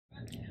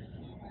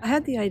I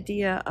had the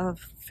idea of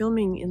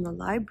filming in the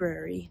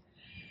library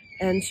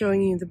and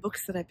showing you the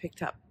books that I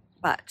picked up,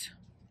 but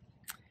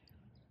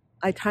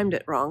I timed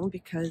it wrong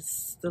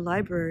because the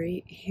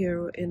library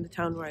here in the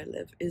town where I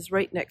live is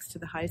right next to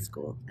the high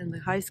school, and the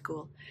high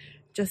school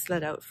just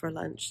let out for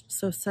lunch.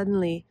 So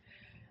suddenly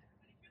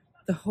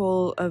the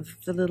whole of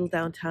the little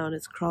downtown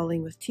is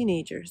crawling with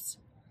teenagers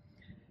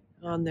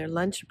on their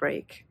lunch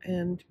break.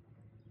 And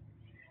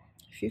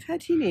if you've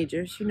had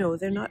teenagers, you know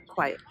they're not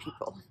quiet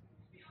people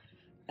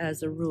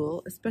as a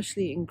rule,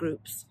 especially in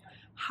groups.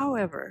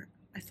 However,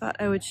 I thought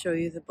I would show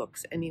you the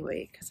books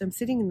anyway because I'm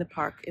sitting in the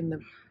park in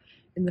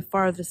the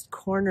farthest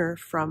corner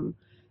from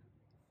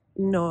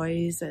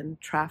noise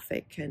and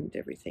traffic and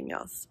everything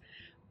else.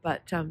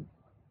 But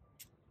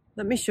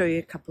let me show you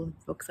a couple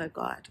of books I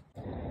got.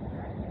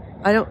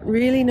 I don't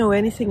really know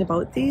anything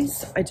about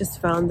these. I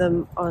just found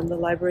them on the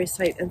library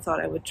site and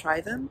thought I would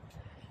try them.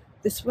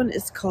 This one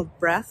is called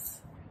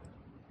Breath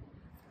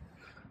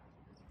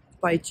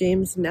by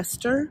James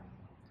Nestor,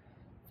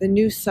 The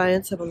New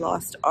Science of a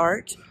Lost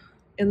Art.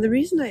 And the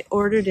reason I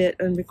ordered it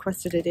and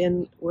requested it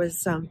in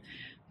was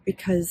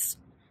because,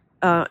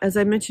 as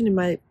I mentioned in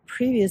my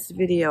previous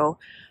video,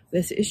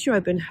 this issue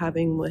I've been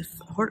having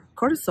with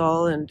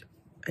cortisol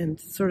and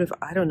sort of,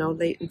 I don't know,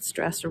 latent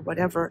stress or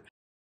whatever.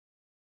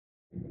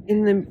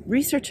 In the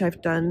research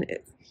I've done,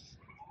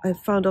 I've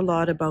found a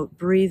lot about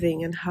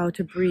breathing and how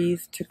to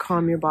breathe to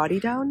calm your body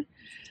down.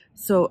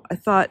 So I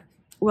thought,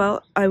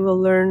 well, I'll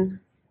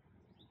learn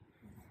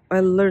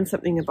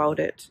something about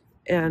it.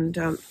 And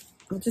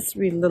I'll just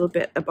read a little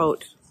bit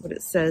about what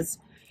it says.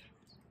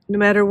 No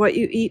matter what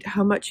you eat,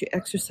 how much you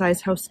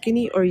exercise, how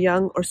skinny or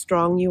young or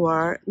strong you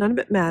are, none of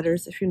it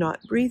matters if you're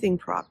not breathing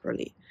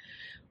properly.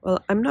 Well,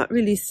 I'm not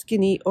really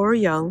skinny or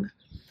young,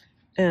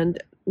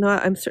 and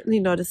I'm certainly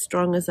not as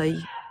strong as I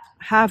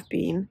have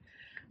been,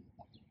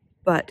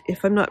 but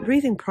if I'm not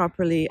breathing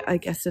properly, I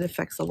guess it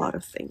affects a lot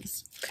of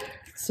things.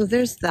 So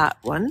there's that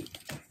one.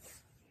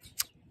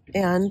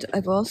 And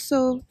I've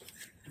also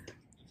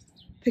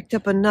picked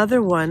up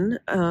another one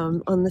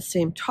on the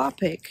same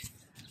topic.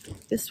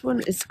 This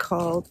one is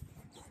called,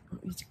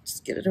 let me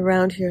just get it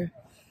around here,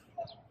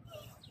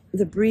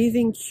 The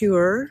Breathing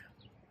Cure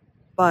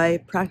by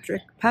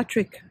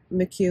Patrick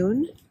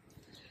McCune.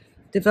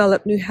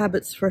 Develop new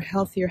habits for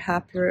healthier,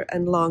 happier,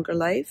 and longer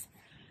life.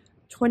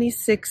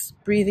 26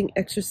 breathing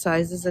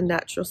exercises and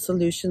natural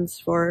solutions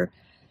for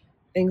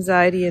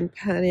anxiety and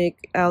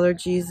panic,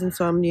 allergies,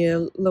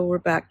 insomnia, lower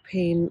back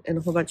pain, and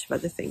a whole bunch of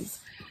other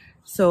things.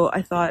 So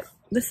I thought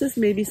this is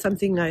maybe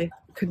something I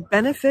could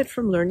benefit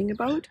from learning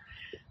about.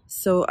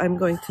 So I'm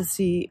going to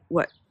see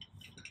what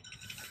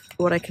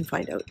I can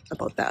find out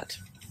about that.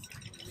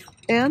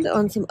 And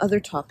on some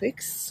other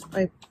topics,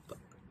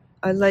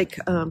 I like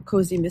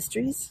cozy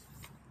mysteries.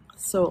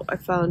 So I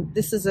found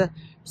this is a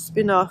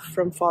spin-off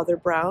from Father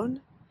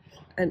Brown,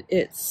 and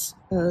it's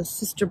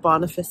Sister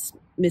Boniface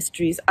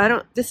Mysteries.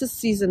 This is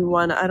season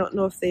 1. I don't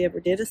know if they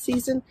ever did a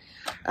season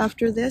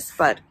after this,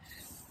 but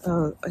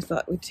I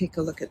thought we'd take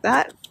a look at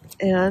that.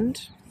 And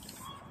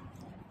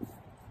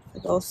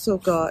I've also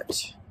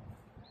got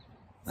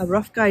A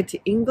Rough Guide to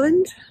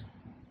England,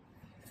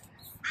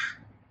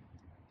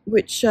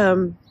 which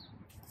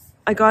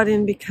I got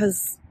in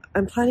because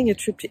I'm planning a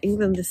trip to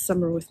England this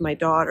summer with my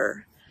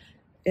daughter.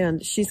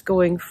 And she's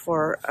going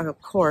for a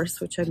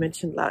course, which I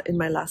mentioned in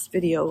my last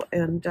video,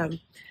 and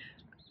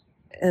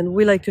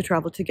we like to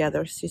travel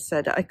together. She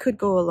said I could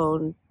go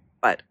alone,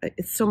 but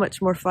it's so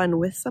much more fun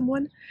with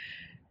someone.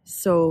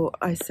 So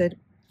I said,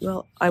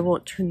 well, I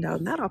won't turn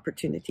down that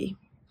opportunity.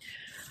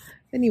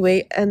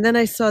 Anyway, and then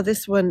I saw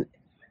this one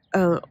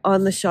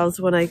on the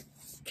shelves when I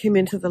came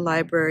into the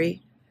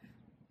library.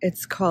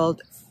 It's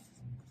called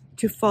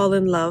To Fall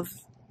in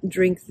Love,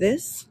 Drink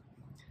This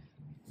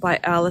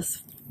by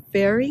Alice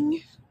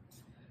Faring.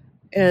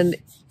 And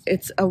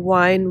it's a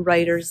wine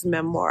writer's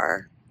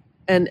memoir.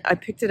 And I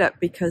picked it up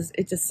because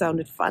it just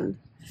sounded fun.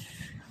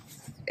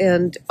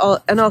 And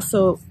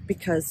also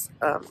because,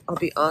 I'll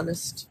be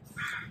honest,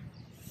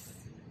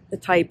 the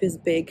type is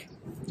big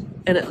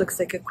and it looks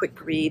like a quick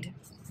read.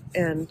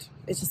 And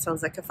it just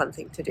sounds like a fun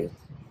thing to do.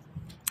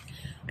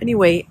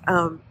 Anyway,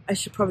 I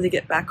should probably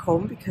get back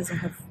home because I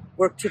have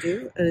work to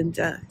do and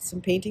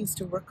some paintings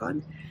to work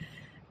on.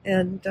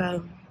 And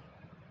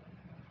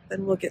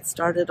then we'll get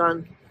started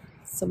on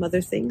some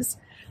other things.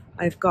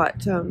 I've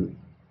got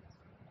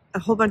a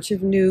whole bunch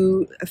of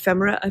new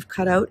ephemera I've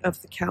cut out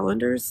of the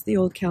calendars, the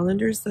old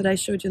calendars that I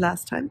showed you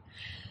last time.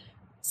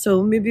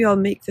 So maybe I'll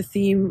make the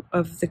theme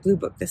of the glue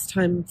book this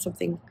time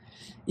something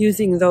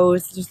using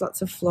those. There's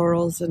lots of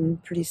florals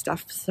and pretty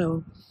stuff,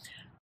 so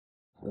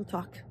we'll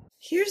talk.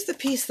 Here's the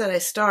piece that I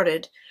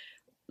started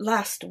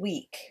last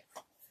week.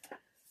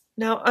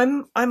 Now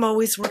I'm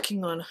always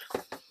working on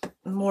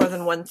more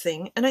than one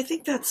thing, and I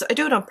think I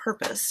do it on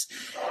purpose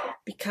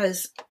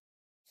because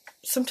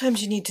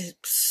sometimes you need to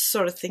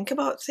sort of think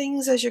about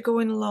things as you're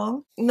going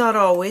along. Not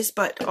always,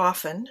 but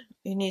often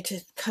you need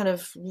to kind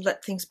of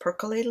let things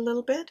percolate a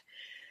little bit.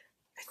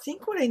 I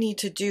think what I need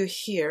to do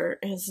here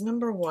is,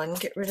 number one,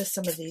 get rid of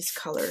some of these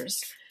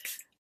colors.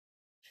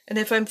 And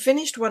if I'm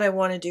finished what I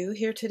want to do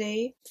here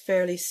today,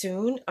 fairly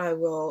soon, I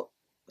will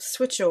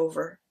switch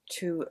over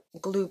to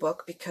glue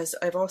book, because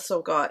I've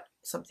also got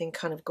something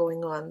kind of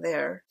going on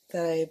there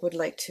that I would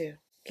like to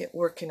get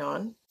working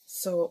on.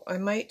 So I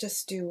might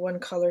just do one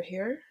color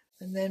here,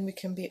 and then we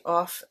can be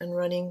off and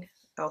running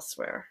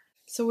elsewhere.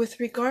 So with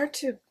regard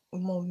to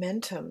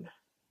momentum,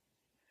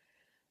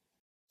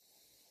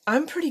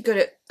 I'm pretty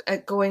good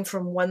at going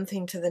from one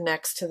thing to the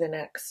next to the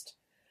next.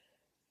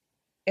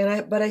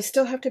 But I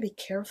still have to be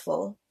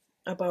careful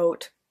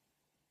about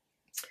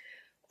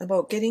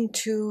getting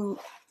too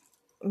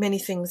many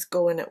things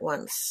going at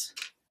once,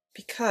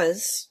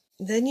 because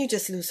then you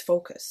just lose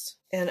focus.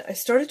 And I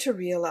started to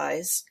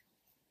realize,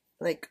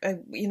 like,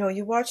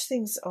 you watch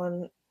things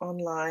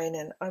online,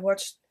 and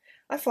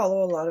I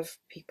follow a lot of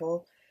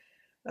people,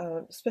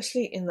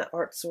 especially in the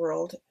arts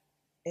world,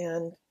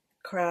 and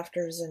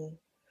crafters and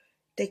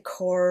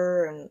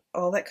decor and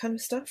all that kind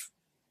of stuff.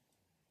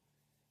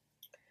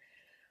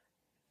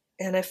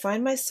 And I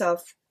find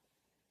myself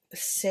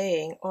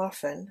saying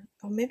often,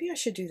 oh, maybe I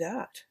should do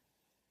that.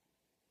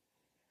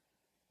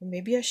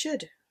 Maybe I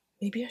should.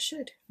 Maybe I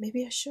should.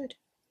 Maybe I should.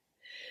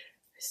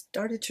 I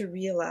started to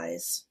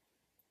realize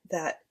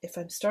that if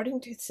I'm starting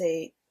to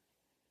say,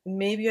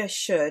 maybe I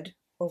should,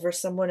 over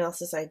someone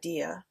else's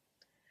idea,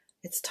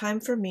 it's time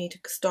for me to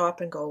stop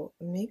and go,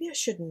 maybe I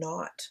should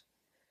not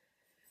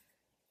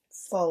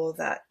follow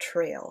that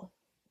trail.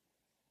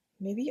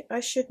 Maybe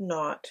I should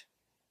not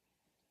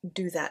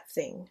do that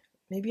thing.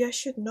 Maybe I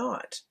should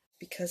not,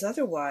 because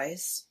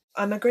otherwise,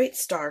 I'm a great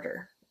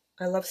starter.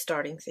 I love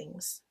starting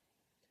things.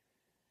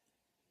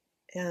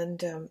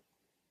 And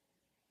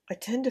I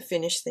tend to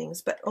finish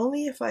things, but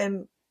only if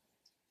I'm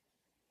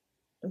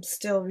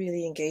still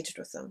really engaged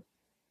with them.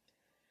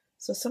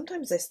 So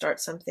sometimes I start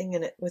something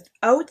and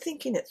without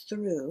thinking it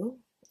through,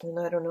 and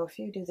I don't know if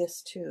you do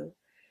this too,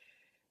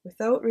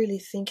 without really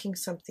thinking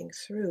something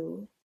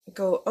through,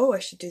 go, oh, I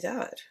should do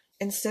that.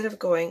 Instead of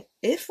going,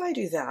 if I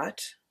do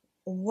that,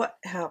 what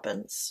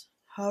happens?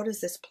 How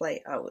does this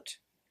play out?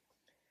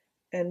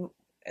 And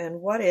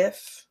what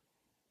if,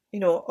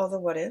 all the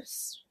what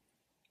ifs?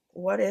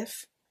 What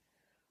if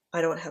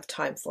I don't have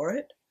time for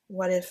it?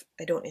 What if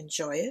I don't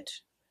enjoy it?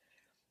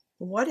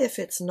 What if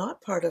it's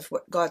not part of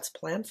what God's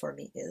plan for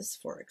me is,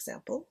 for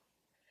example?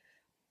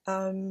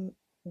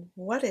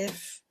 What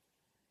if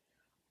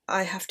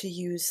I have to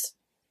use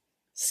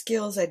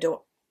skills I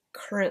don't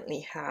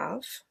currently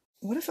have?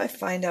 What if I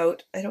find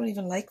out I don't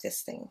even like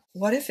this thing?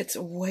 What if it's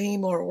way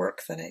more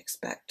work than I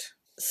expect?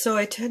 So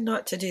I tend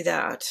not to do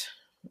that,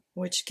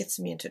 which gets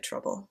me into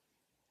trouble,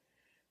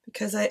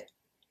 because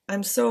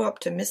I'm so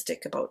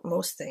optimistic about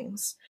most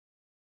things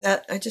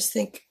that I just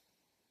think,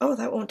 oh,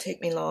 that won't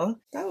take me long.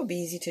 That will be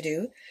easy to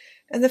do.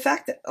 And the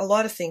fact that a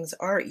lot of things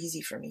are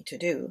easy for me to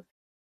do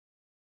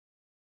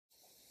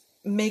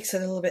makes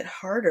it a little bit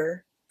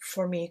harder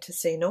for me to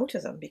say no to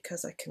them,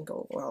 because I can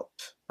go, well,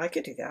 I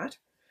could do that.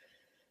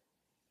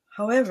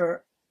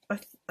 However, I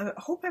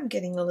hope I'm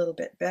getting a little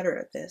bit better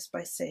at this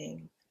by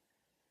saying,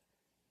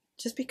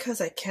 just because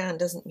I can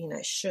doesn't mean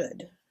I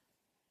should.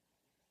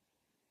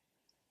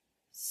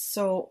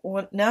 So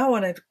now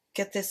when I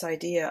get this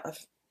idea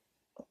of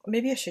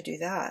maybe I should do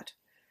that,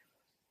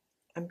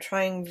 I'm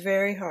trying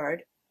very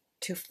hard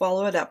to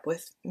follow it up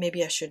with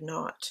maybe I should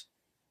not.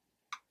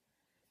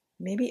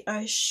 Maybe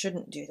I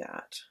shouldn't do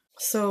that.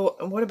 So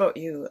what about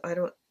you? I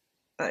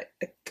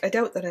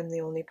doubt that I'm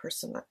the only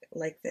person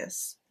like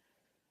this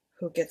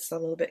who gets a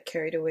little bit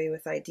carried away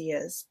with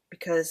ideas,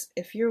 because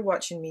if you're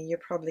watching me, you're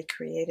probably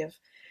creative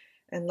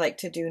and like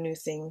to do new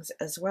things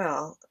as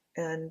well.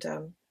 And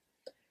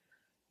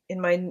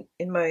in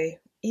my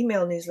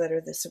email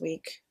newsletter this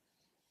week,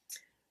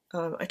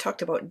 I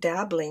talked about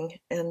dabbling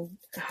and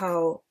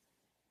how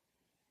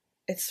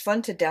it's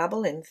fun to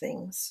dabble in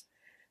things,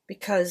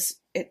 because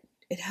it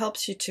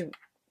helps you to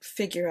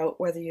figure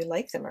out whether you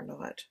like them or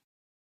not.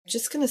 I'm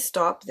just going to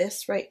stop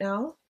this right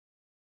now.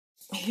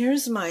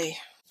 Here's my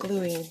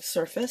gluing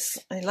surface.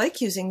 I like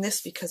using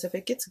this because if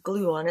it gets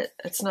glue on it,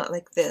 it's not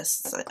like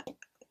this.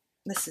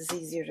 This is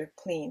easier to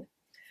clean.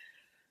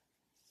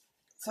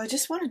 So I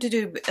just wanted to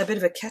do a bit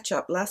of a catch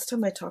up. Last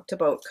time I talked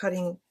about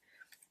cutting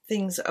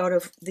things out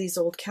of these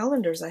old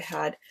calendars I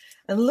had,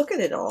 and look at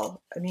it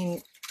all. I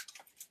mean,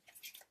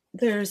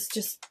 there's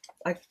just,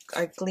 I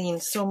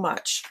gleaned so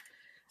much.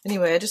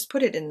 Anyway, I just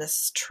put it in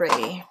this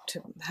tray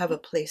to have a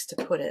place to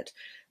put it.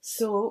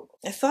 So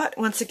I thought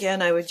once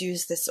again I would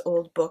use this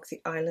old book,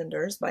 The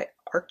Islanders by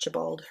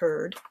Archibald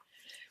Hurd.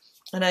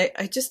 And I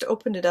just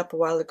opened it up a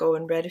while ago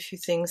and read a few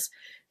things.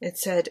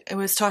 It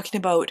was talking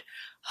about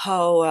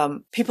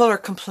how people are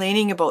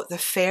complaining about the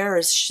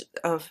fares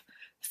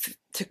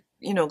to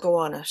go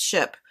on a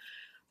ship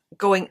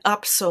going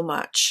up so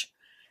much,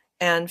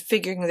 and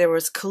figuring there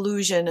was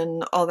collusion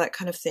and all that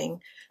kind of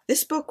thing.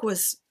 This book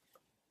was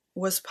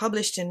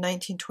published in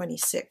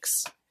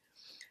 1926.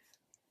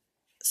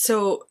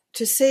 So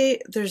to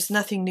say there's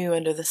nothing new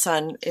under the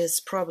sun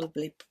is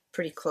probably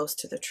pretty close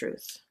to the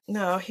truth.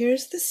 Now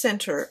here's the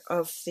center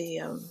of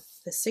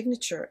the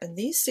signature, and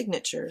these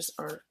signatures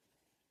are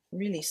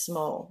really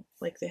small,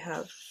 like they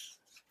have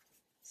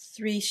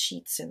 3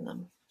 sheets in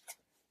them.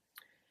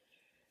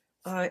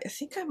 I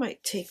think I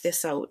might take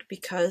this out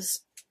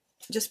because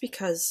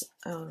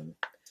I'm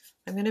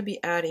going to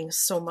be adding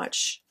so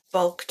much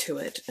bulk to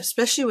it,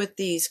 especially with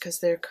these because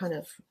they're kind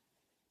of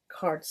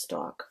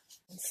cardstock.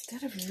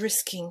 Instead of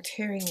risking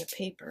tearing the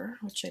paper,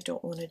 which I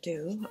don't want to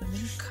do, I'm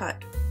going to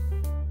cut.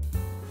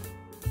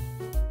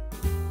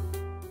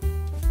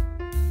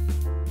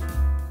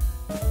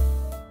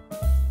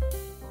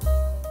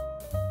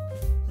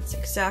 That's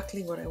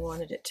exactly what I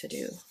wanted it to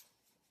do.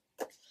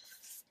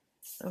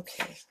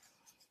 Okay.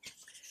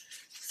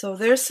 So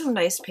there's some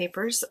nice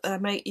papers I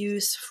might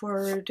use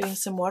for doing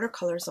some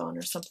watercolors on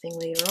or something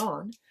later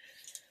on.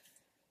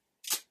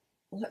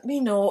 Let me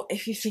know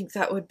if you think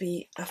that would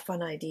be a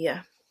fun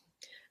idea.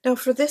 Now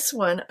for this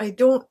one,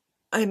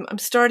 I'm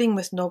starting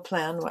with no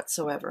plan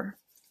whatsoever.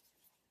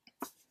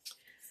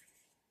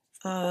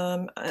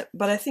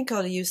 But I think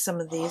I'll use some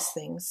of these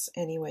things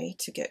anyway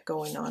to get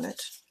going on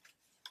it.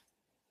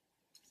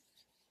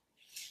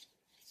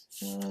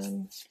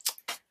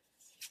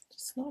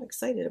 Just not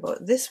excited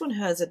about it. This one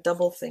has a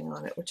double thing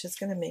on it, which is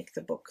going to make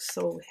the book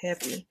so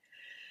heavy.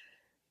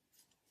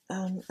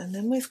 And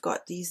then we've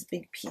got these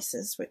big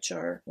pieces, which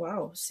are,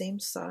 wow, same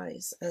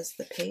size as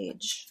the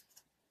page.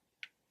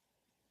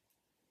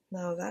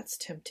 Now that's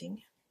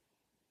tempting.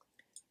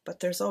 But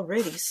there's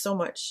already so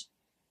much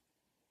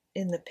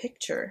in the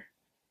picture.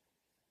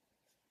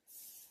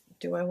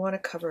 Do I want to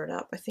cover it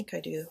up? I think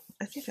I do.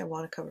 I think I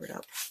want to cover it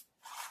up.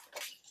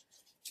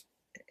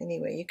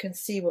 Anyway, you can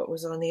see what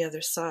was on the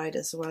other side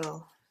as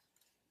well.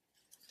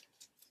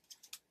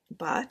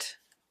 But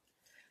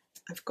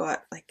I've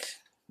got like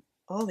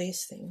all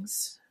these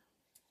things,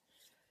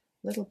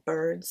 little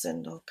birds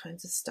and all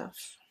kinds of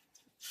stuff.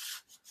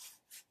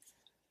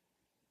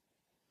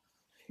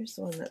 Here's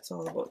the one that's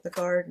all about the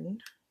garden.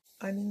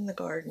 I'm in the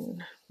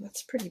garden.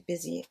 That's pretty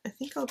busy. I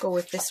think I'll go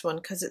with this one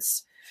because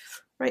it's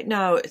right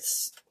now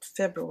it's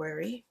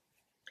February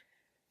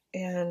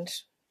and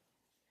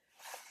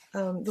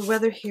the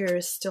weather here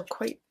is still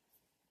quite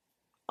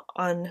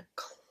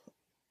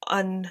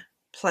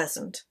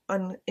unpleasant,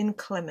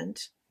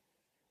 inclement.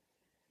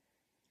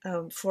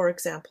 For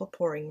example,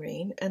 pouring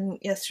rain, and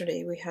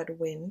yesterday we had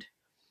wind,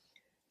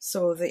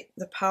 so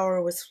the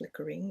power was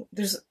flickering.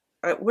 There's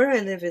where I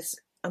live is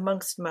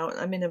amongst mountains.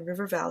 I'm in a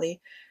river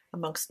valley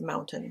amongst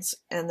mountains,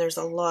 and there's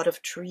a lot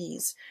of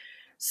trees.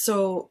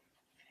 So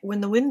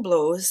when the wind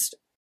blows,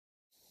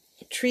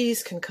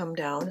 trees can come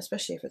down,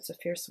 especially if it's a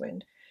fierce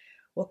wind,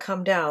 will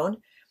come down,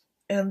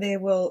 and they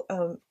will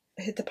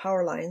hit the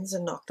power lines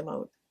and knock them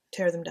out,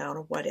 tear them down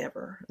or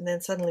whatever, and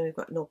then suddenly we've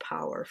got no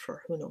power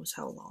for who knows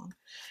how long.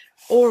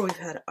 Or we've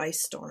had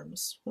ice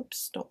storms.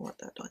 Oops, don't want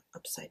that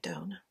upside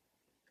down.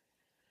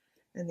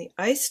 And the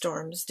ice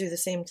storms do the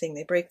same thing.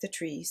 They break the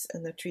trees,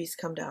 and the trees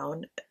come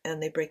down,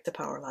 and they break the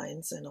power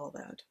lines and all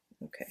that.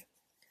 Okay.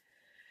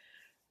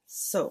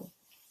 So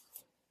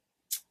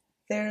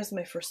there's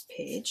my first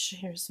page.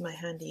 Here's my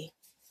handy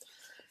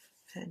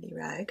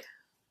rag.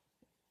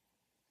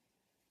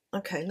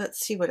 Okay, let's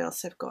see what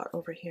else I've got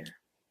over here.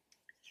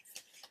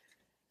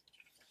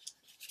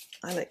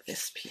 I like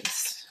this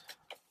piece.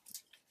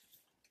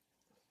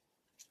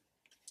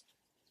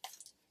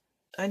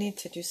 I need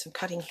to do some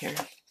cutting here.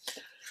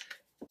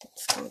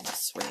 Let's go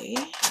this way.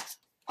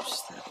 Push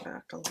that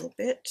back a little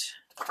bit.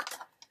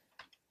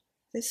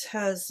 This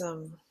has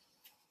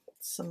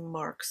some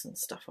marks and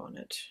stuff on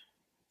it.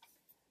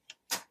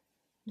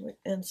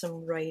 And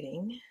some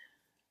writing.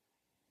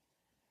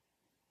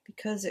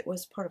 Because it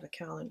was part of a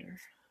calendar.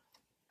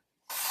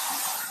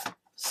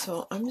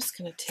 So I'm just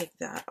going to take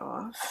that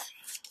off.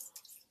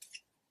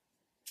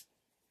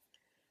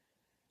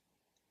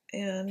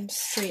 And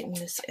straighten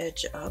this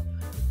edge up.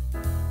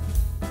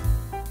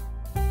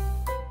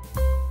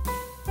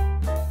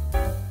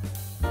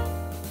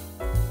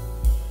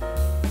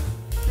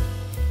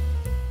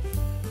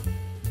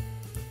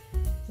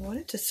 I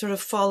wanted to sort of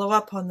follow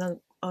up on the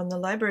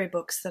library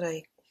books that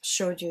I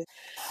showed you.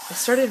 I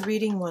started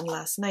reading one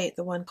last night,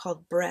 the one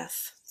called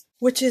Breath,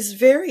 which is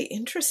very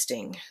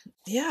interesting.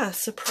 Yeah,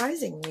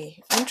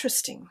 surprisingly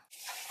interesting.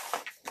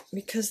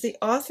 Because the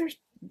author,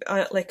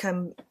 like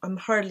I'm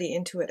hardly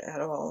into it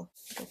at all.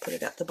 I'll put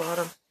it at the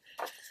bottom.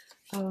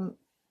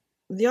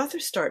 The author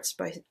starts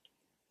by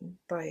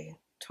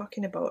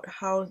talking about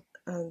how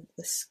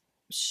the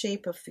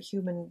shape of the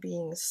human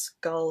beings'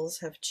 skulls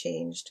have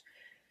changed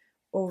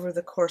over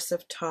the course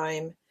of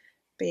time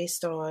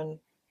based on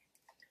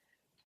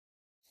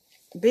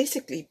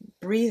basically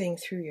breathing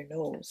through your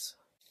nose,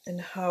 and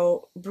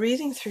how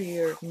breathing through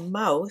your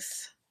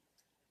mouth,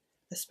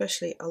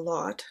 especially a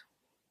lot,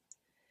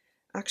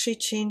 actually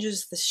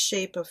changes the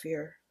shape of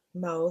your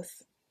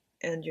mouth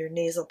and your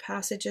nasal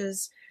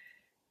passages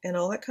and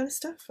all that kind of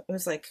stuff. I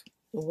was like,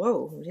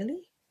 whoa,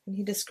 really? And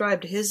he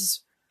described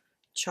his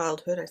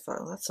childhood. I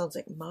thought, well, that sounds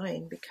like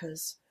mine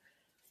because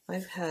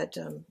I've had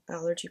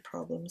allergy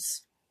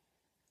problems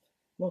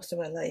most of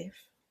my life.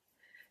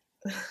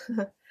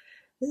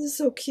 This is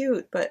so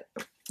cute, but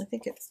I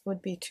think it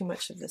would be too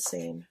much of the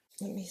same.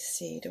 Let me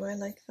see, do I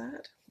like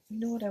that? You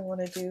know what I want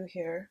to do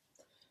here?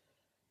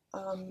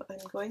 I'm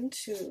going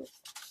to,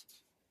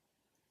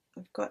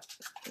 I've got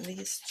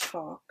these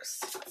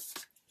chalks.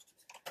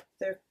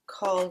 They're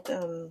called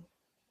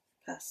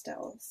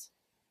pastels.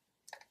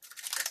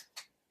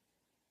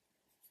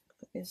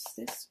 Is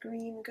this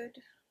green good?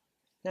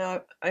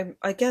 Now,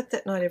 I get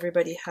that not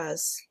everybody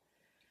has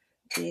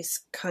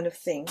these kind of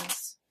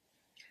things,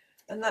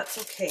 and that's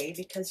okay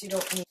because you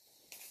don't need,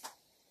 I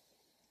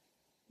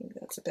think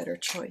that's a better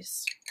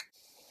choice.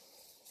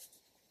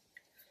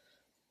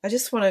 I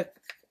just want to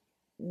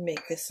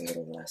make this a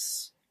little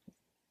less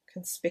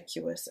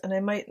conspicuous, and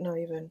I might not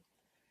even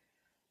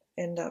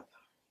end up,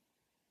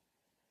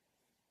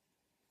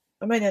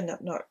 I might end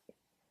up not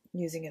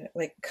using it,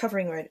 like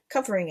covering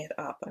it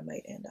up. I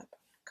might end up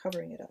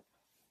covering it up.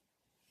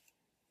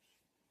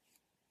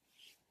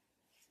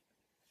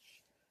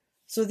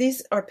 So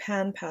these are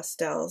pan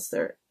pastels.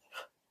 They're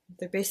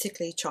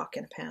basically chalk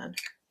in a pan.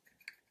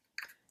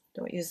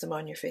 Don't use them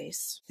on your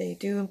face. They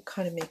do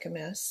kind of make a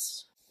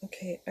mess.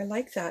 Okay, I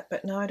like that,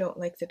 but now I don't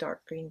like the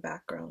dark green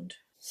background.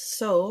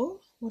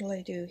 So what will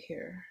I do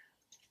here?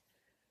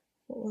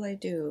 What will I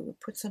do?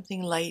 Put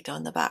something light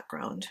on the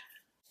background.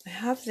 I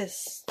have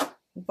this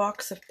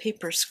box of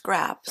paper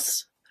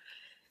scraps,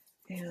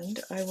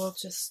 and I will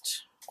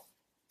just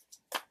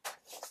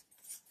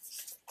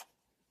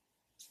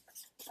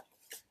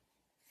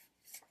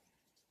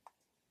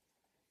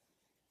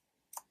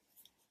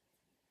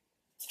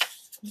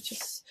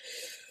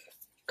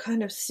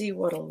kind of see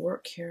what'll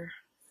work here.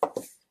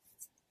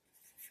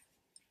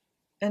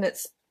 And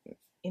it's,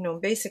 you know,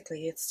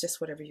 basically it's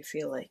just whatever you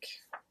feel like.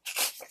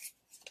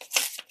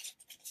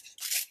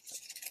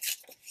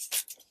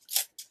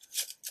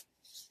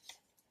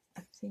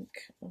 I think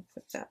I'll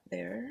put that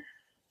there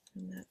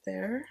and that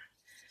there.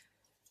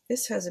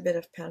 This has a bit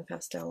of pan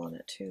pastel on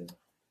it too.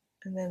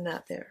 And then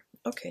that there.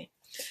 Okay,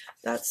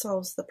 that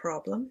solves the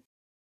problem.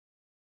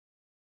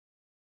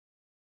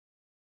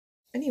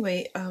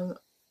 Anyway,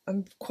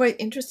 I'm quite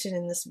interested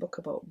in this book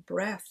about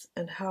breath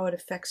and how it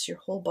affects your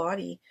whole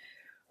body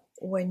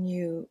when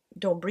you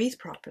don't breathe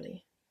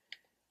properly,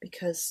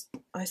 because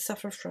I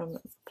suffer from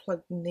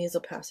plugged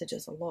nasal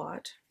passages a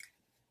lot,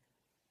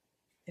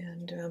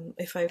 and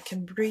if I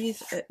can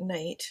breathe at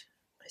night,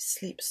 I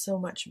sleep so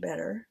much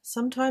better.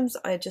 Sometimes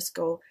I just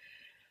go,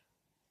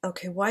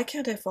 okay, why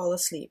can't I fall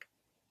asleep?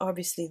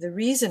 Obviously the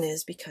reason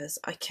is because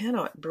I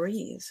cannot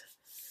breathe,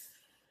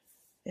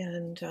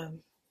 and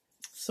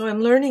so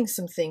I'm learning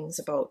some things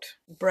about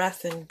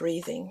breath and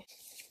breathing.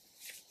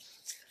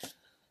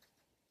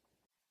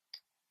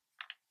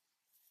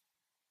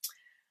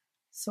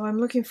 So I'm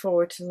looking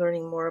forward to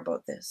learning more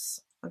about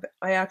this.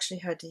 I actually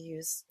had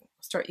to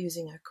start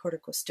using a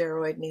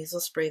corticosteroid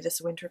nasal spray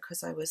this winter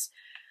because I was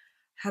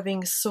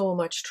having so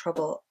much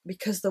trouble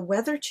because the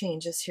weather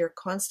changes here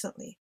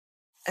constantly,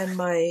 and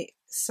my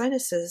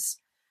sinuses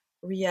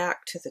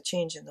react to the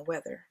change in the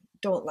weather.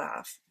 Don't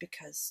laugh,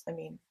 because I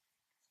mean,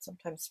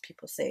 sometimes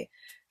people say,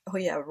 oh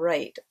yeah,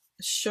 right,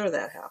 sure,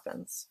 that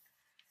happens,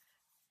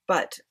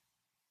 but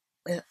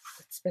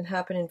it's been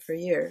happening for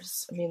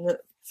years. I mean,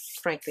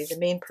 frankly, the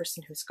main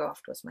person who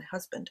scoffed was my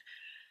husband,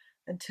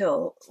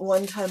 until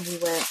one time we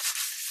went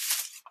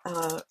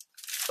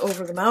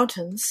over the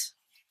mountains,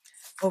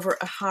 over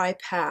a high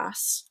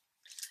pass.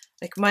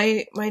 Like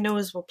my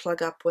nose will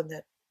plug up when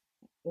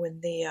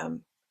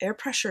the air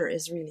pressure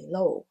is really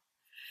low.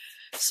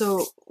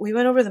 So we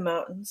went over the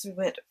mountains. We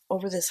went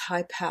over this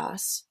high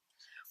pass,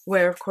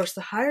 where of course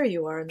the higher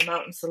you are in the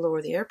mountains, the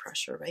lower the air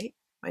pressure, right?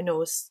 My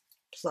nose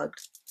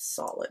plugged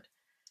solid.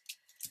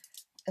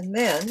 And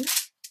then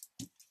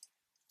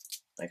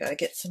I gotta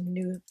get some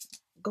new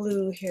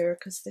glue here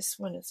because this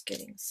one is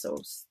getting so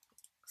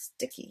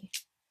sticky.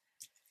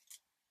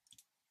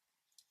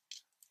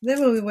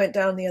 Then when we went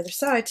down the other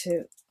side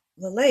to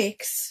the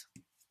lakes,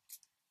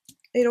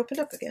 it opened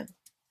up again.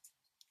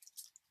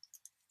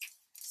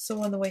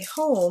 So on the way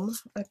home,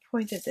 I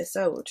pointed this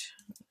out.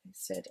 I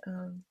said,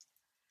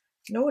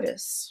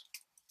 notice.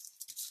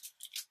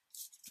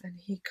 And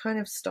he kind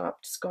of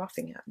stopped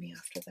scoffing at me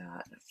after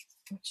that,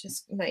 which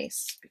is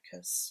nice,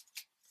 because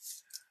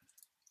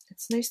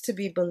it's nice to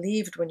be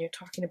believed when you're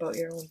talking about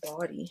your own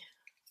body.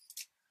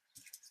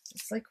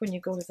 It's like when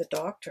you go to the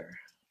doctor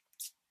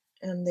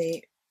and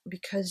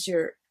because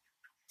you're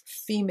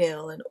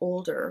female and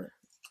older,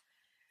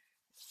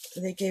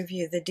 they give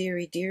you the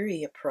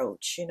dearie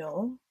approach, you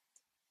know,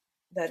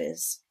 that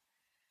is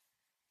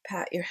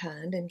pat your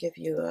hand and give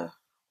you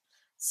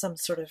some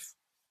sort of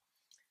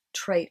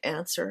trite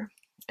answer.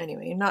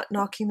 Anyway, not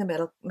knocking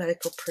the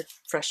medical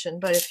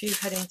profession, but if you've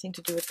had anything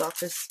to do with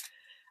doctors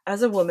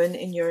as a woman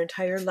in your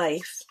entire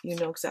life, you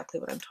know exactly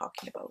what I'm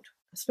talking about.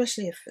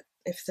 Especially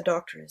if the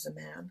doctor is a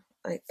man.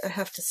 I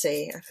have to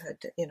say, I've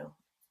had, you know,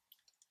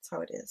 that's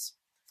how it is.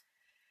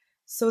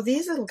 So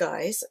these little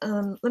guys,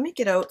 let me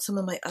get out some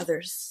of my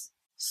others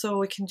so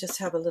we can just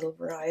have a little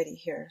variety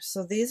here.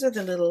 So these are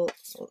the little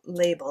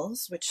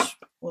labels, which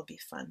will be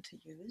fun to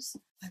use.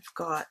 I've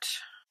got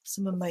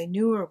some of my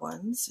newer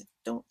ones. I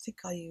don't think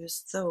I'll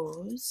use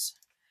those.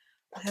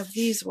 I have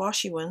these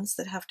washi ones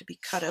that have to be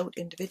cut out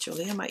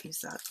individually. I might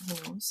use that,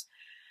 who knows.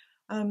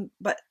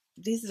 But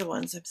these are the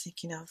ones I'm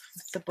thinking of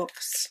with the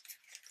books.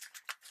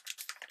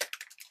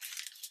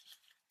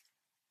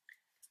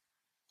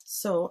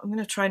 So I'm going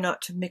to try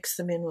not to mix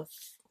them in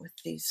with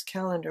these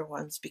calendar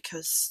ones,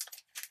 because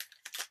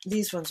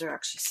these ones are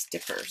actually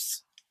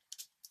stickers.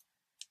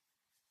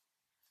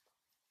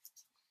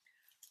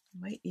 I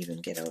might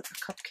even get out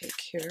a cupcake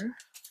here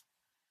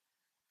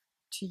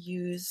to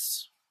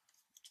use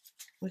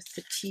with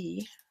the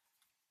tea.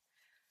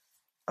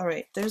 All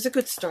right, there's a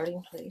good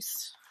starting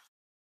place.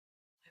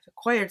 I've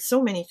acquired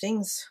so many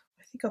things.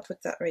 I think I'll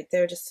put that right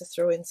there just to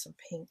throw in some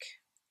pink.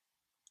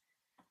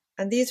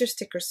 And these are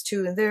stickers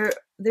too, and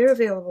they're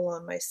available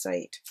on my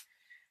site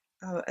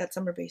at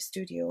Summer Bay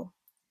Studio.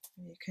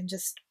 You can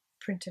just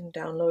print and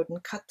download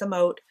and cut them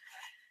out.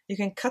 You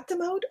can cut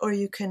them out, or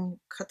you can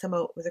cut them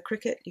out with a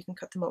CRICUT. You can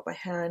cut them out by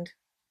hand,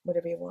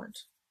 whatever you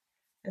want.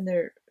 And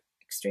they're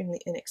extremely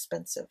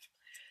inexpensive.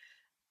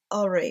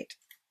 All right.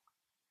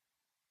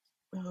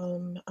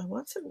 I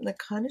want something that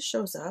kind of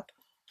shows up.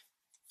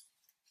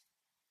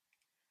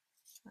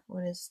 That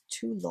one is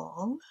too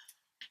long.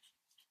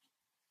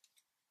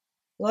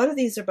 A lot of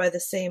these are by the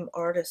same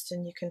artist,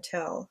 and you can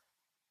tell.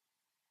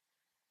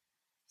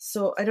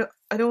 So I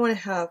don't want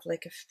to have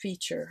like a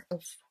feature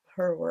of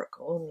her work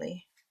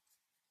only.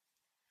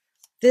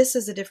 This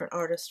is a different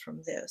artist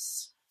from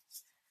this.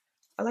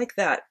 I like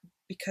that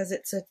because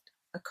it's a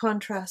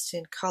contrast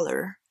in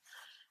color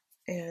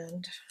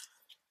and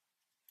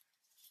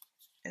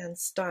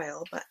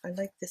style, but I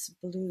like this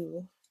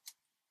blue.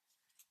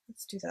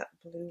 Let's do that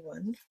blue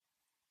one.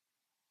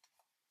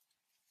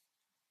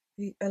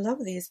 I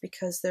love these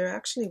because they're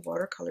actually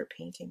watercolor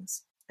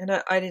paintings, and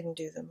I didn't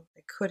do them.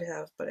 I could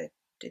have, but I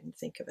didn't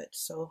think of it,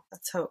 so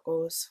that's how it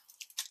goes.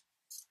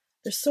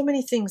 There's so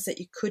many things that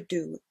you could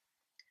do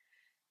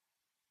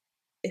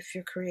if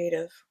you're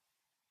creative,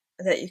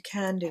 that you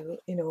can do,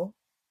 you know,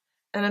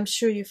 and I'm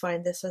sure you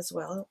find this as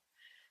well.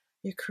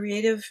 You're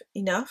creative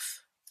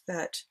enough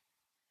that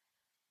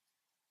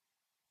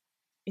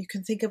you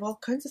can think of all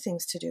kinds of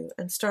things to do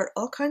and start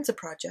all kinds of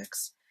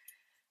projects,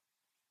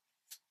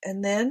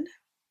 and then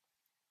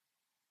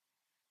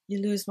you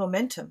lose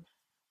momentum.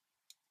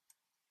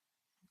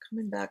 I'm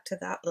coming back to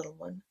that little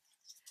one.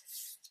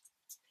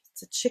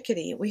 It's a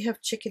chickadee. We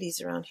have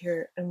chickadees around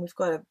here, and we've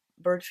got a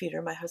bird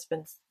feeder. My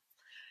husband's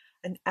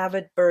an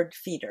avid bird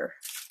feeder.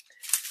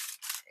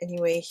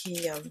 Anyway,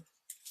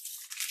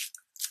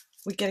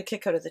 we get a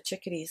kick out of the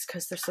chickadees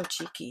because they're so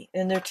cheeky,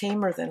 and they're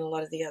tamer than a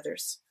lot of the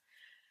others.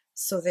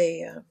 So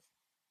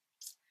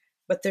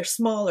but they're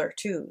smaller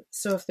too.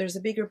 So if there's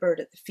a bigger bird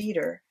at the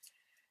feeder,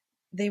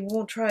 they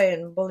won't try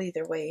and bully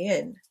their way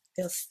in.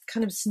 They'll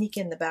kind of sneak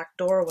in the back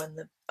door when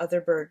the other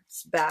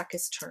bird's back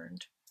is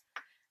turned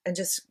and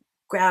just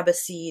grab a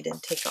seed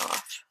and take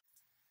off.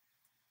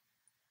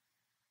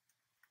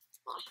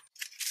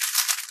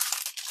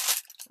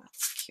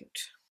 That's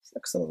cute. This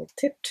looks a little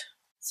tipped.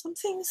 Some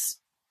things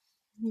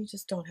you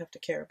just don't have to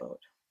care about.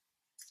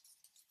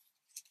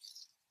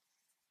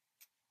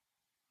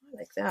 I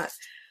like that.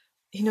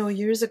 You know,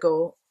 years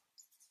ago,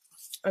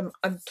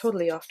 I'm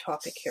totally off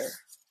topic here,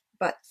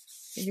 but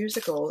years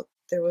ago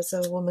there was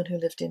a woman who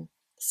lived in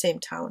the same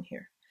town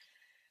here.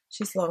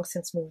 She's long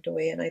since moved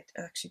away, and I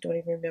actually don't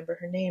even remember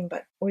her name,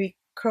 but we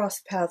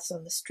crossed paths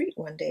on the street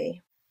one day,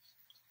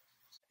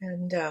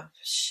 and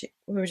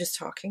we were just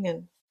talking,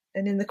 and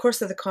in the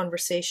course of the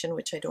conversation,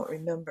 which I don't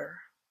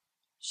remember,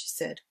 she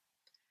said,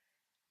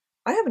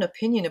 "I have an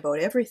opinion about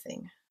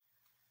everything."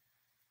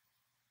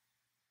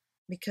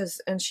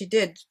 And she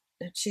did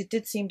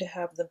seem to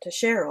have them to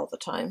share all the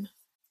time.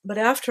 But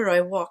after I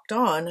walked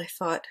on, I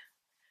thought,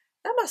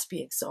 that must be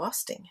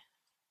exhausting,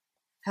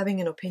 having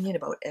an opinion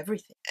about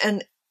everything.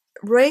 And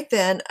right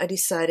then I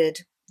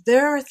decided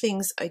there are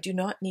things I do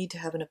not need to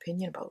have an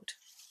opinion about.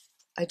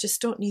 I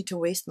just don't need to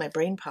waste my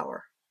brain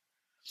power.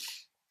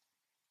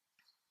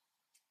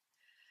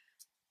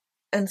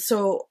 And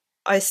so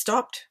I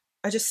stopped.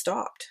 I just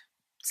stopped.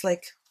 It's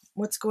like,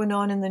 what's going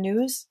on in the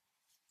news?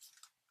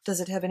 Does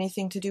it have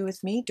anything to do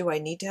with me? Do I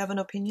need to have an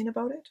opinion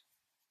about it?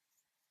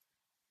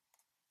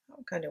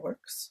 That kind of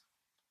works.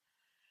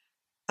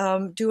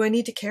 Do I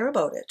need to care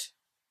about it?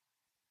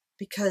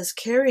 Because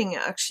caring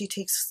actually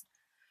takes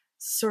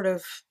sort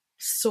of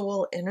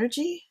soul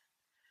energy,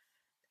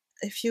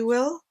 if you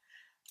will.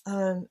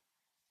 And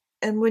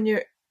when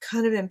you're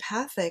kind of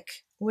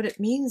empathic, what it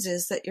means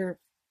is that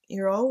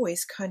you're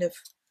always kind of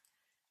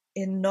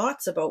in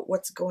knots about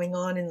what's going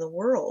on in the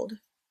world.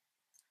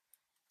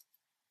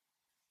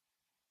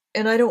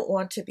 And I don't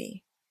want to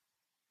be,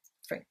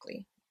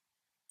 frankly.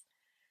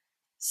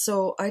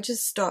 So I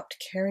just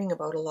stopped caring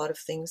about a lot of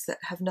things that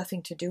have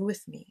nothing to do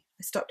with me.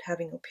 I stopped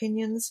having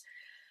opinions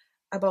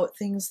about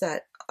things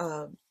that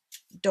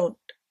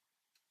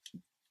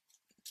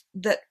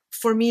that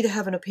for me to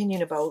have an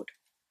opinion about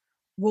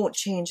won't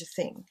change a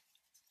thing.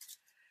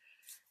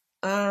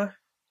 I'm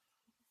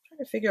trying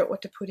to figure out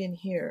what to put in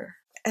here.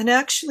 And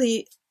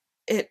actually,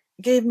 it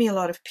gave me a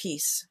lot of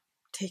peace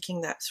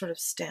taking that sort of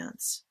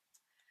stance,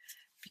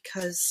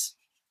 because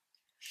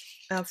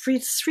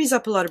frees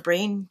up a lot of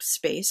brain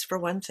space, for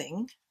one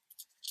thing,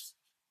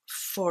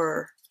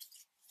 for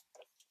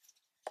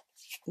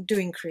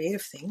doing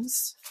creative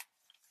things.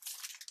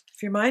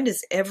 If your mind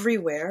is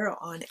everywhere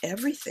on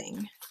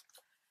everything,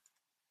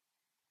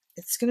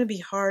 it's going to be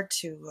hard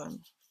to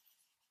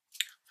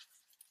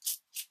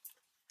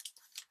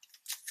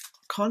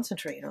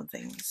concentrate on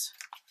things.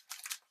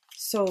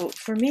 So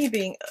for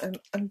me,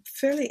 I'm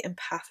fairly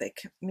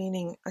empathic,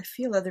 meaning I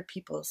feel other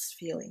people's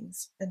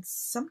feelings, and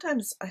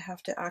sometimes I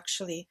have to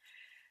actually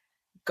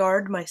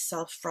guard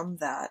myself from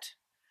that.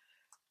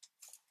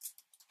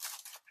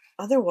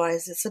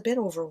 Otherwise, it's a bit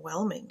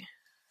overwhelming.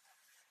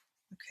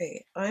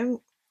 Okay,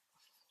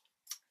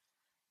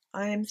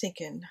 I'm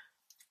thinking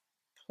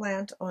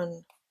plant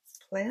on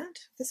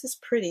plant. This is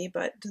pretty,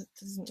 but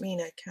doesn't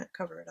mean I can't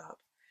cover it up.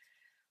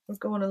 We're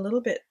going a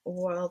little bit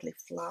wildly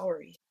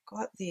flowery.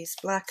 Got these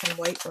black and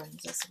white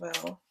ones as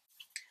well.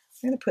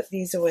 I'm going to put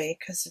these away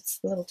because it's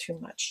a little too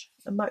much.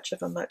 Much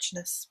of a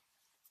muchness.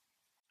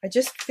 I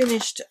just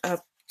finished a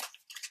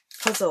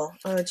puzzle,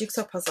 a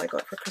jigsaw puzzle I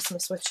got for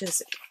Christmas, which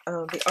is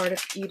The Art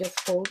of Edith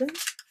Holden.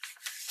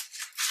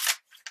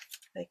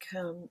 Like,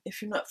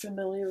 if you're not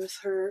familiar with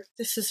her,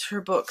 this is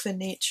her book, The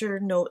Nature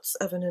Notes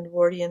of an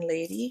Edwardian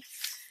Lady.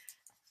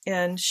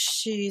 And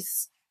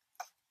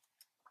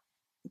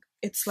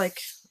it's like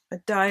a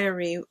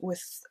diary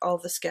with all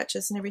the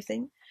sketches and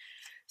everything.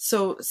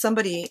 So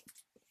somebody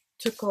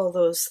took all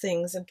those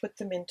things and put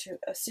them into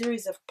a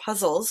series of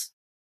puzzles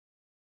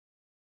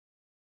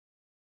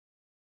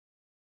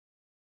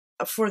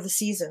for the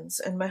seasons.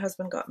 And my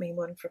husband got me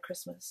one for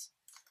Christmas.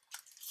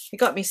 He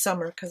got me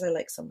summer because I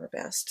like summer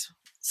best.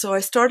 So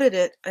I started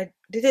it. I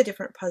did a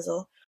different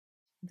puzzle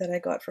that I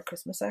got for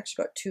Christmas. I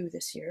actually got 2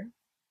 this year.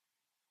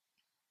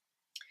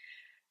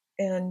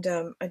 And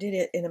I did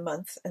it in a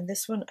month. And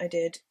this one I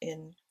did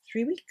in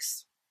 3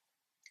 weeks.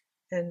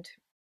 And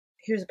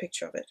here's a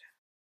picture of it.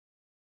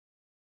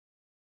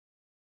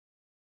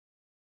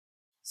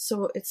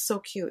 So it's so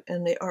cute,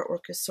 and the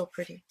artwork is so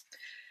pretty.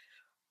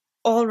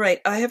 All right,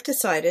 I have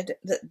decided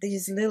that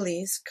these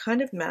lilies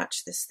kind of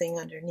match this thing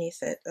underneath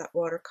it, that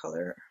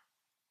watercolor.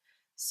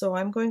 So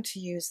I'm going to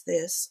use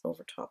this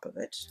over top of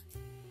it.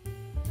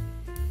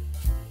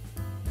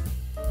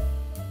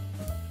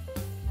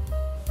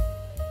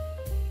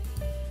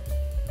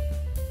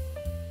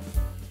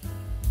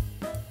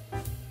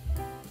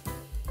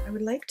 I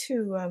would like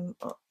to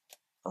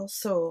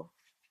also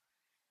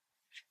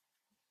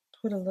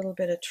put a little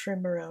bit of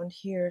trim around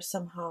here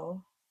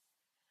somehow,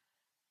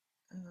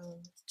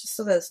 just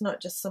so that it's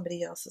not just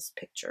somebody else's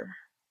picture.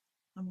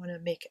 I want to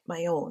make it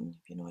my own,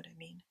 if you know what I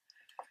mean.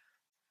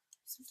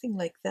 Something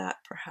like that,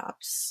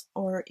 perhaps,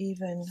 or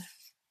even,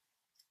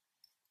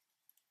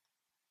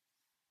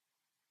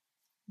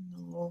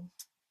 no,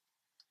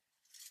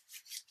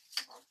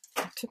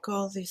 I took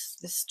all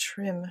this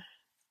trim.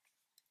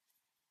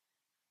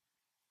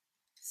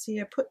 See,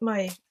 I put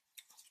my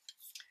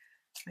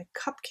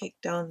cupcake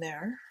down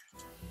there.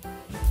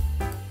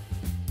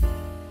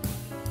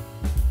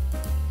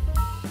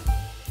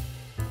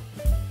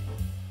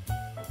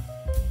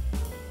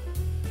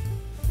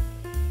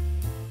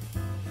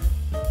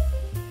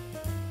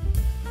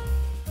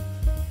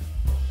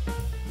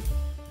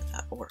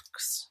 That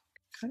works.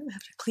 Kind of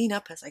have to clean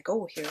up as I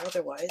go here,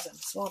 otherwise I'm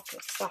swamped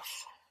with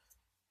stuff.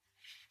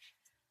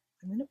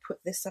 I'm going to put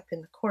this up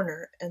in the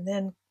corner and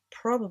then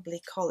probably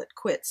call it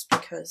quits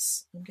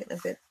because I'm getting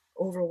a bit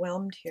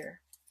overwhelmed here.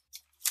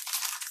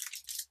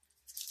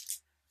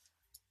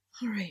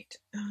 All right,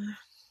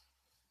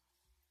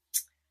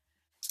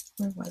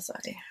 where was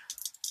I?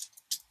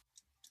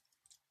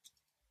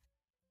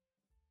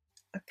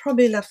 I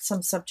probably left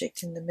some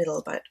subject in the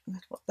middle, but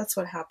that's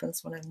what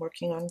happens when I'm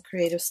working on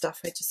creative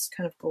stuff. I just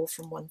kind of go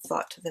from one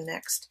thought to the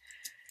next.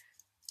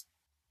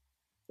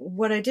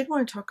 What I did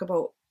want to talk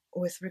about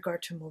with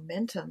regard to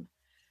momentum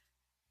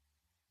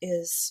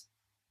is,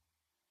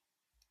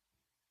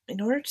 in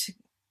order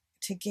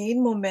to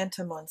gain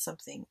momentum on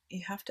something,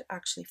 you have to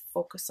actually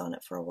focus on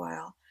it for a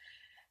while.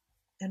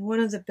 And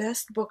one of the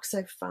best books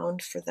I've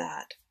found for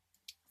that,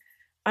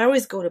 I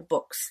always go to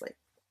books like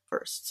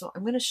first, so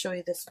I'm going to show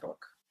you this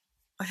book.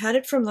 I had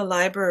it from the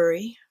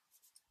library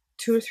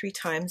 2 or 3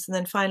 times, and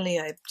then finally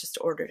I just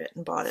ordered it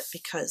and bought it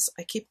because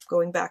I keep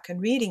going back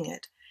and reading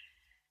it.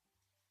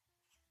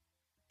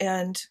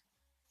 And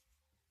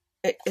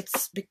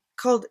it's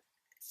called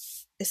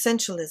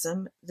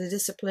Essentialism, The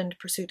Disciplined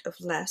Pursuit of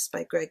Less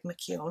by Greg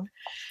McKeown.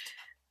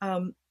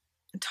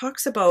 It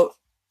talks about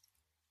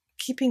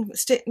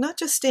not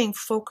just staying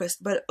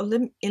focused, but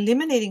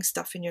eliminating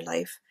stuff in your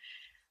life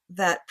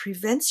that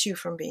prevents you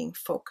from being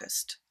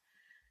focused.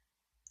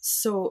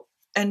 So,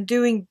 and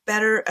doing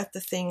better at the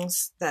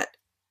things that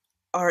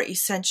are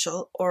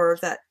essential or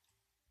that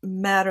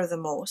matter the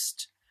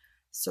most.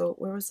 So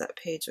where was that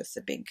page with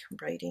the big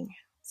writing?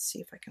 Let's see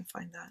if I can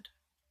find that.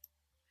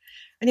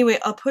 Anyway,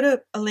 I'll put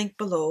a link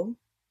below.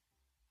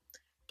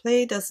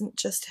 Play doesn't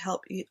just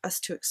help us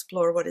to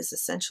explore what is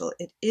essential.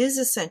 It is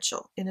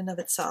essential in and of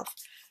itself.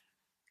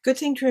 Good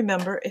thing to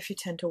remember if you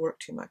tend to work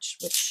too much,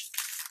 which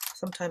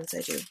sometimes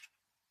I do.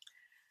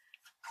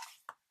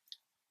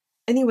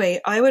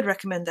 Anyway, I would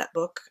recommend that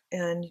book,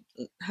 and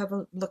have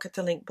a look at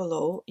the link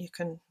below. You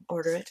can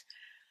order it.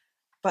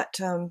 But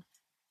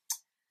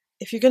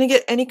if you're going to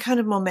get any kind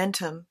of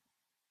momentum,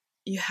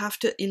 you have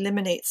to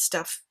eliminate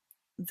stuff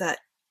that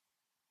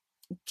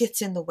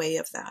gets in the way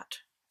of that.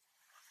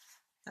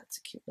 That's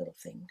a cute little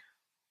thing.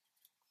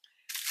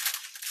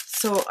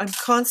 So I'm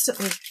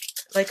constantly,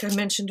 like I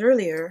mentioned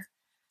earlier,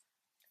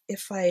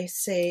 if I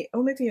say,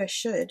 oh, maybe I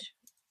should,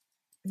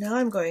 now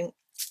I'm going,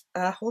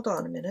 hold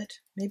on a minute,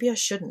 maybe I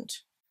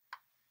shouldn't.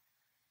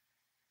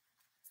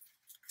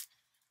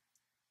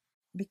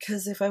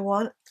 Because if I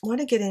want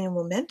to get any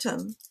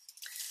momentum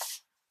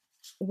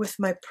with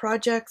my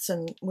projects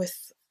and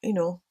with, you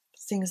know,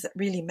 things that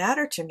really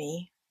matter to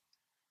me,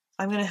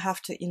 I'm going to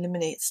have to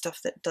eliminate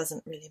stuff that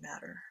doesn't really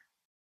matter.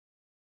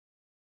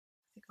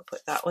 I think I'll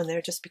put that one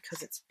there just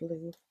because it's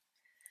blue.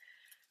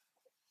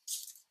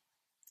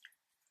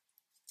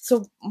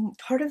 So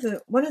one of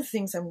the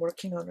things I'm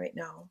working on right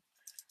now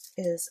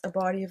is a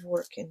body of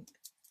work in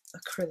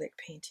acrylic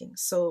painting.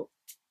 So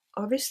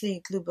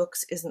obviously glue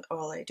books isn't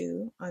all I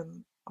do.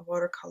 I'm a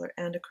watercolor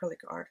and acrylic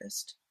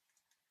artist.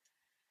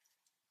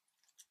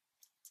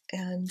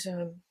 And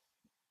I'm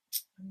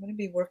going to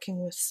be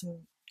working with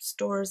some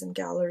stores and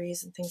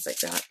galleries and things like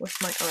that with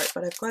my art,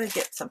 but I've got to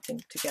get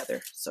something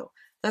together. So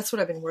that's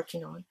what I've been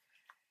working on.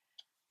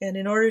 And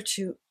in order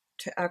to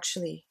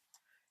actually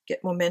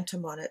get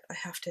momentum on it, I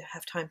have to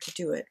have time to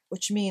do it,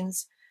 which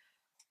means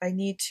I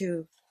need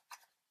to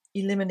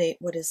eliminate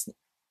what is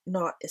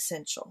not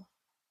essential.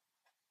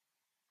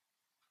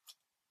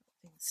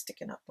 Thing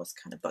sticking up was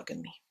kind of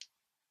bugging me,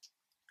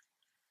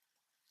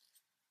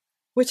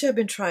 which I've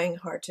been trying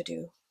hard to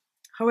do.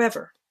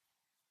 However,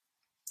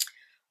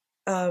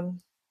 I'll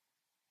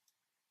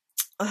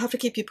have to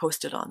keep you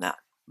posted on that.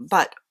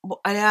 But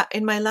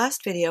in my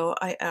last video,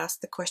 I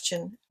asked the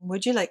question,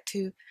 would you like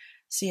to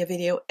see a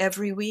video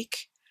every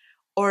week,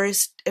 or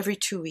is every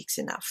 2 weeks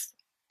enough?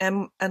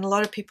 And a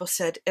lot of people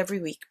said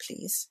every week,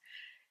 please.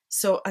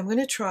 So I'm going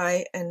to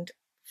try and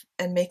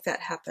make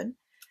that happen.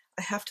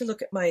 I have to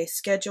look at my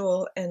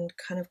schedule and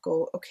kind of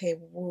go, okay,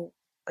 well,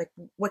 like,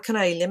 what can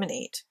I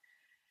eliminate?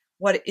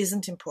 What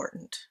isn't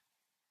important?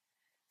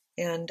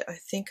 And I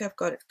think I've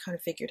got it kind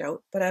of figured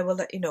out, but I will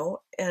let you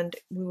know, and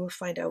we will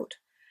find out.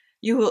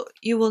 You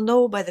will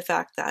know by the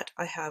fact that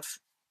I have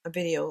a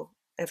video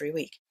every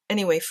week.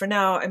 Anyway, for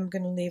now, I'm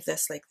going to leave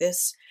this like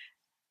this.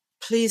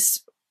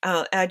 Please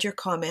add your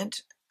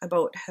comment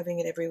about having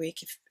it every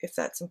week if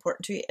that's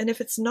important to you. And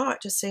if it's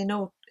not, just say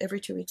no, every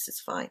 2 weeks is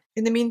fine.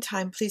 In the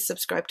meantime, please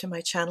subscribe to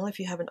my channel if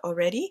you haven't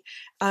already.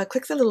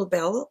 Click the little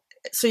bell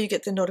so you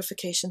get the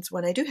notifications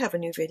when I do have a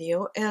new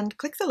video, and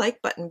click the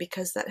like button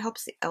because that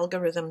helps the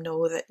algorithm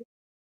know that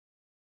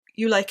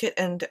you like it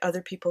and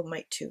other people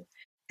might too.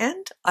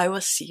 And I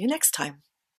will see you next time.